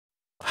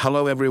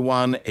Hello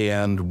everyone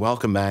and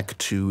welcome back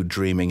to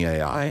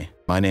DreamingAI.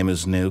 My name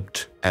is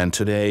Nuked and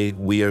today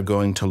we are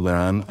going to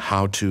learn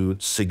how to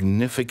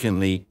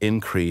significantly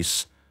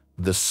increase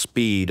the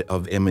speed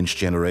of image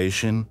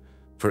generation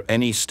for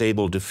any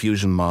stable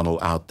diffusion model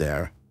out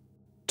there.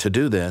 To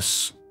do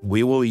this,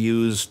 we will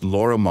use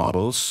LoRa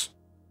models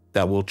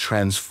that will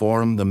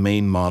transform the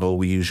main model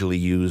we usually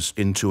use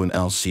into an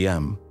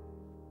LCM.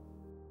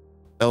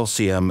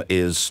 LCM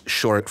is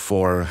short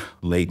for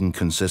Latent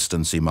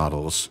Consistency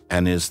Models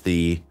and is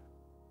the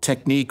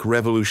technique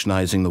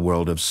revolutionizing the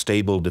world of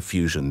stable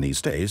diffusion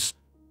these days.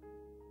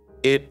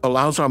 It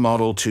allows our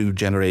model to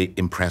generate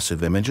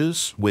impressive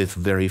images with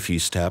very few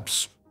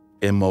steps.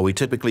 And while we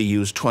typically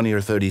use 20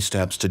 or 30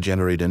 steps to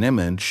generate an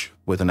image,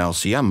 with an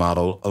LCM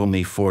model,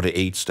 only 4 to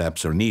 8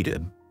 steps are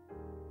needed.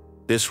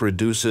 This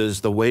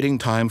reduces the waiting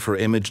time for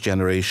image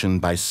generation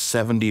by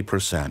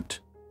 70%.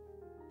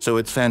 So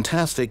it's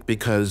fantastic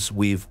because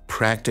we've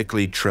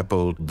practically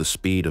tripled the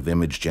speed of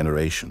image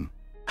generation.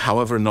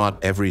 However,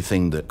 not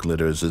everything that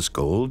glitters is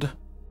gold.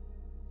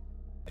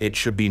 It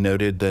should be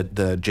noted that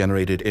the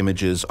generated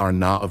images are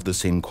not of the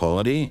same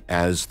quality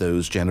as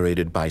those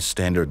generated by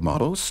standard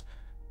models.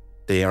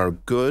 They are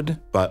good,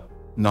 but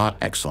not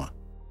excellent.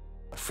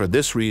 For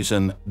this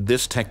reason,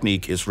 this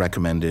technique is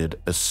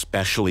recommended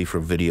especially for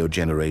video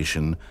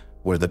generation,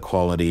 where the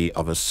quality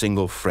of a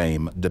single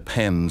frame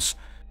depends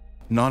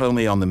not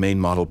only on the main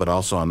model, but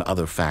also on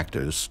other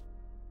factors.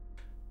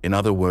 In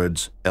other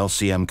words,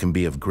 LCM can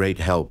be of great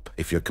help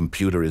if your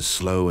computer is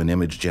slow in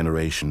image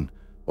generation,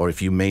 or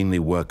if you mainly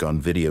work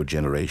on video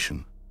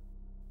generation.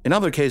 In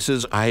other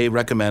cases, I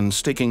recommend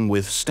sticking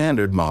with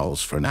standard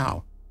models for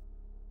now.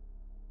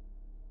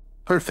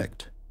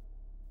 Perfect.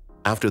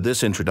 After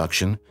this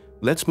introduction,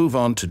 let's move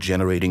on to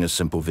generating a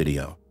simple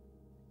video.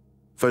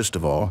 First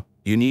of all,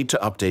 you need to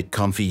update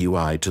Comfy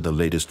UI to the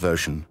latest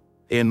version.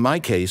 In my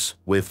case,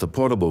 with the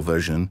portable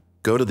version,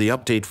 go to the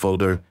Update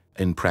folder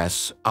and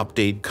press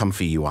Update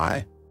Comfy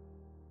UI.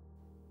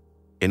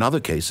 In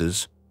other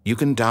cases, you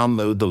can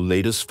download the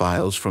latest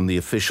files from the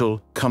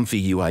official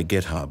Comfy UI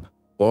GitHub,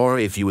 or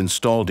if you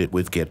installed it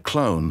with git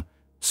clone,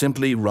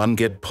 simply run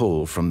git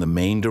pull from the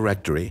main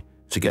directory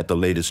to get the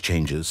latest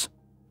changes.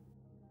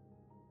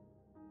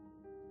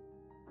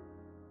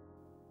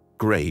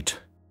 Great.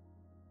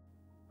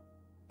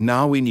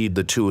 Now we need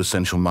the 2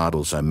 essential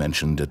models I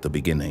mentioned at the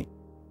beginning.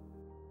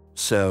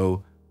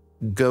 So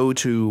go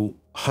to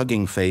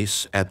Hugging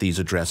Face at these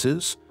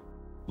addresses,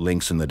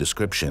 links in the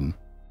description.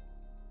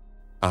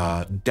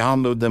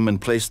 Download them and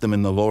place them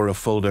in the LoRa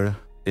folder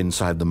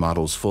inside the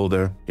models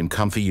folder in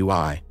Comfy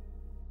UI.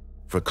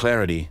 For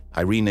clarity,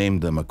 I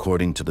renamed them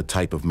according to the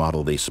type of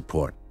model they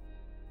support.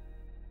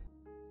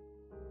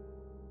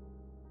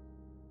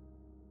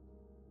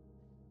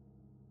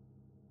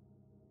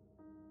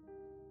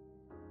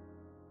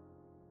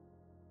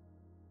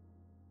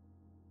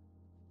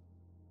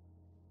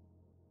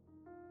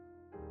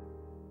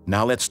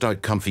 Now let's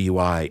start Comfy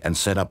UI and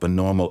set up a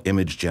normal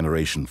image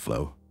generation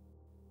flow.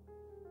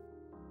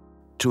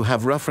 To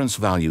have reference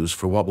values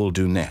for what we'll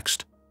do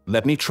next,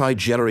 let me try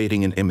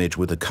generating an image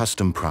with a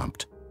custom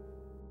prompt.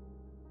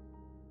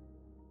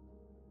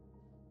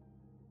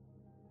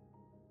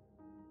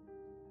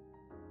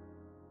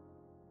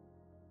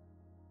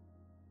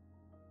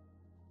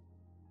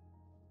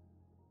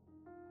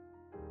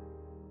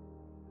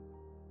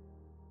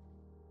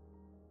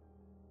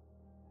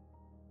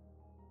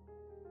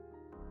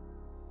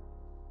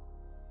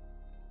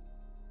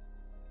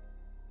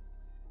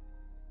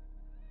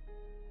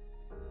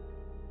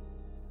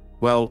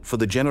 Well, for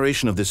the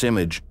generation of this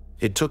image,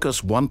 it took us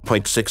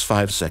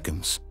 1.65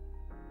 seconds.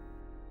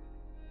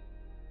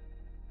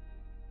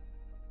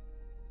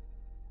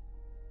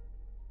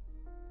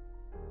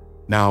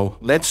 Now,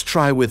 let's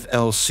try with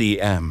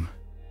LCM.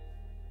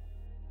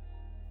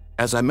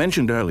 As I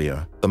mentioned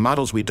earlier, the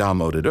models we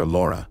downloaded are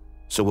LoRa,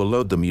 so we'll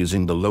load them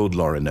using the Load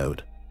LoRa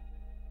node.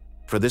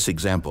 For this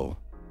example,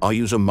 I'll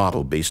use a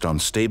model based on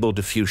Stable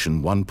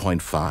Diffusion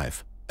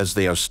 1.5, as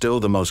they are still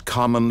the most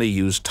commonly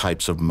used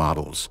types of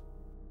models.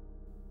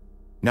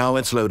 Now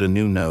let's load a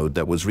new node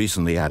that was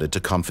recently added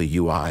to Comfy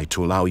UI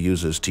to allow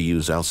users to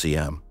use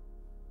LCM.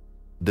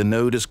 The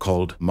node is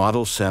called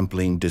Model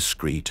Sampling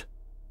Discrete.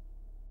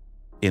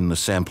 In the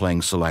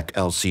sampling, select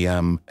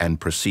LCM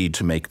and proceed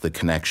to make the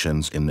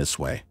connections in this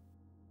way.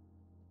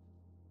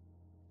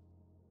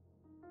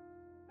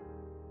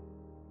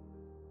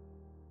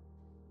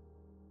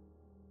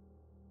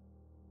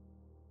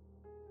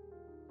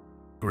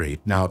 Great.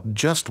 Now,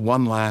 just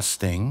one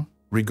last thing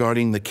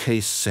regarding the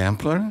case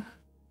sampler.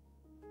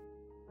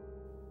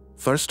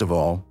 First of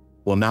all,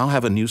 we'll now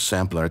have a new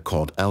sampler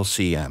called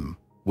LCM,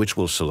 which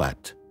we'll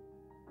select.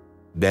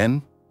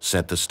 Then,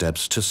 set the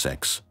steps to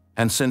 6.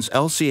 And since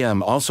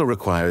LCM also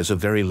requires a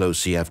very low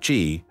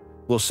CFG,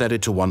 we'll set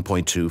it to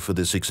 1.2 for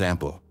this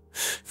example.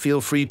 Feel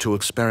free to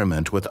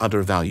experiment with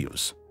other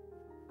values.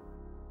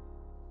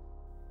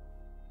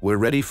 We're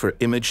ready for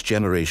image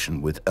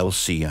generation with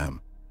LCM.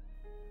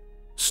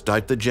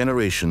 Start the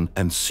generation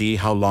and see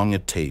how long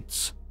it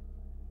takes.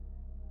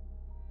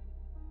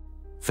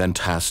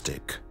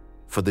 Fantastic.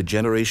 For the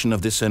generation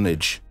of this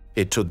image,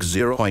 it took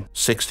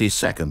 0.60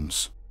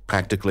 seconds,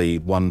 practically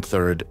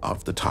 1/3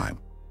 of the time.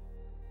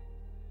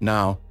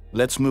 Now,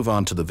 let's move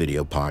on to the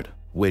video part,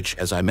 which,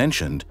 as I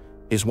mentioned,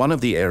 is one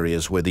of the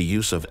areas where the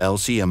use of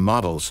LCM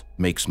models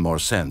makes more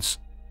sense.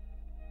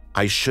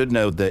 I should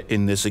note that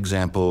in this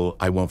example,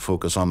 I won't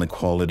focus on the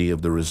quality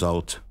of the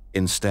result.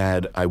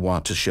 Instead, I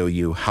want to show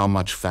you how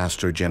much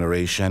faster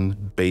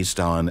generation based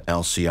on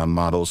LCM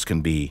models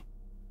can be.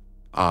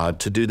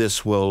 To do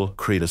this, we'll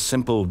create a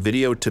simple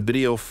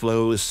video-to-video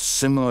flow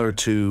similar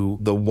to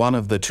the one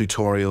of the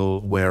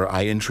tutorial where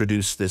I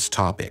introduced this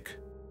topic.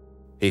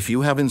 If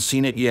you haven't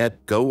seen it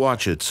yet, go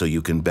watch it so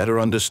you can better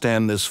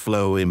understand this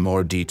flow in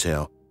more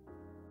detail.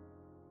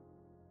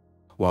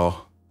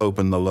 Well,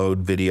 open the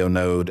Load Video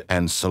node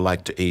and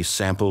select a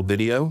sample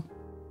video.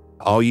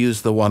 I'll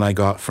use the one I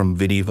got from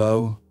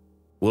Vidivo.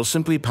 We'll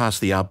simply pass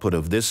the output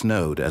of this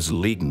node as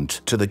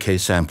latent to the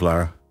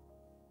K-sampler.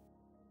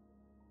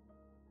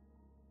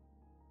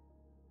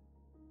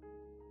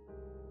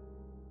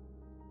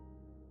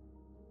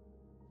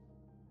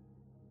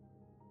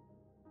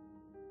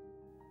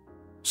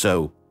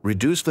 So,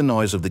 reduce the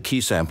noise of the key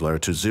sampler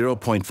to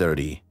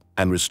 0.30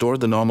 and restore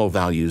the normal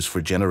values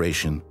for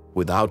generation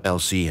without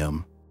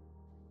LCM.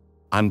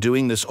 I'm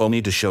doing this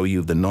only to show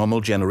you the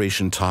normal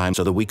generation time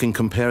so that we can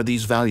compare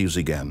these values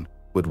again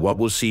with what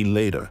we'll see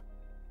later.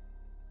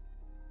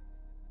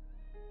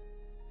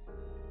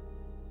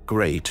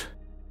 Great.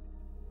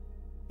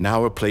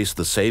 Now replace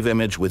the save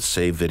image with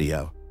save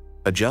video.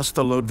 Adjust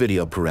the load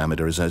video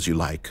parameters as you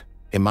like.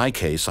 In my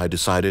case, I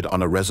decided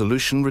on a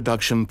resolution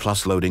reduction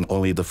plus loading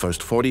only the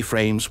first 40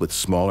 frames with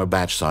smaller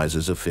batch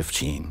sizes of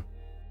 15.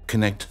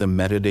 Connect the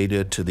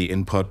metadata to the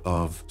input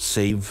of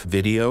save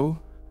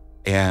video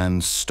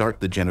and start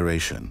the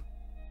generation.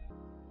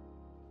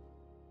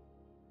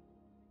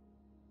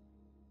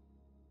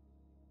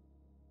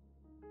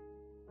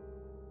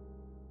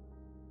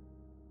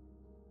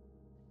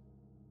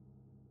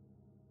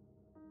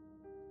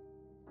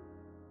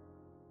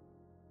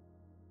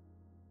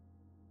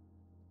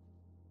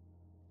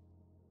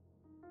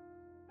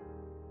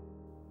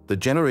 The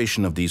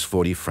generation of these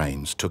 40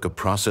 frames took a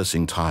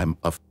processing time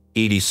of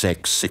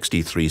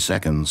 86.63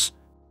 seconds.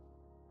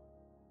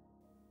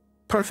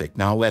 Perfect.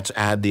 Now let's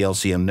add the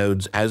LCM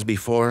nodes as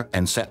before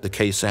and set the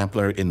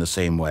K-sampler in the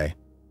same way.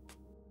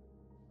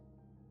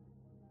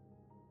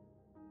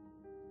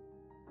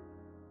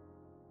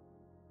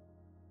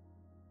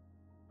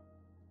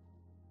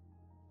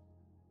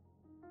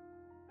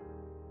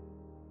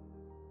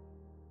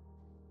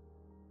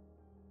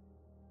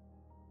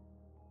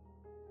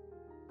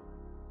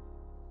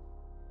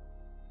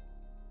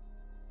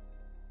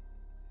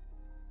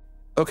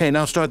 Okay,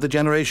 now start the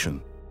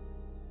generation.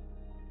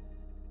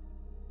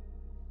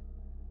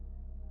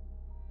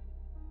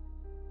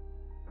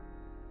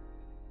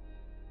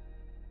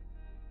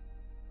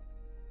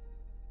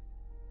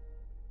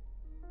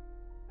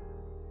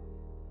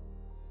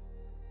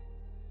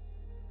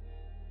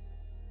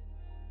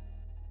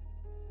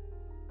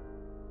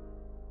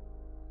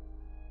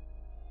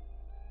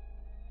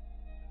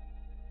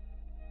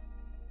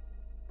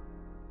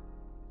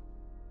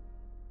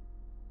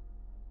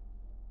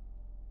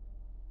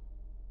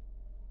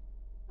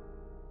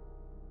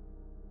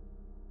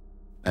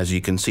 As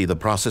you can see, the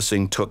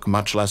processing took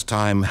much less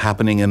time,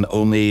 happening in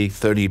only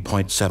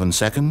 30.7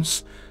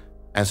 seconds.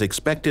 As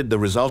expected, the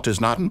result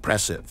is not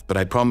impressive, but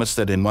I promise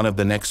that in one of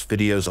the next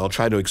videos I'll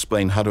try to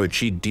explain how to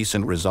achieve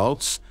decent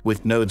results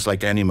with nodes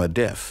like Anima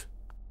Diff.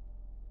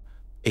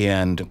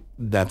 And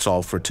that's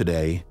all for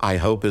today. I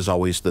hope, as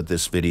always, that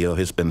this video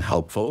has been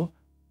helpful.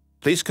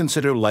 Please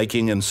consider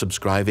liking and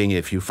subscribing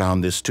if you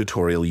found this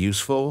tutorial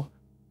useful.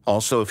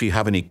 Also, if you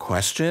have any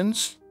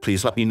questions,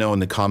 please let me know in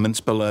the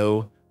comments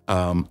below.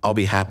 I'll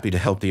be happy to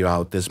help you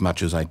out as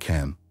much as I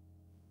can.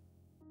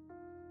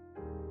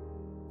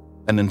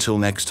 And until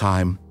next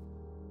time,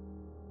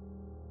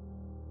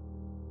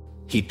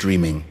 keep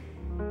dreaming.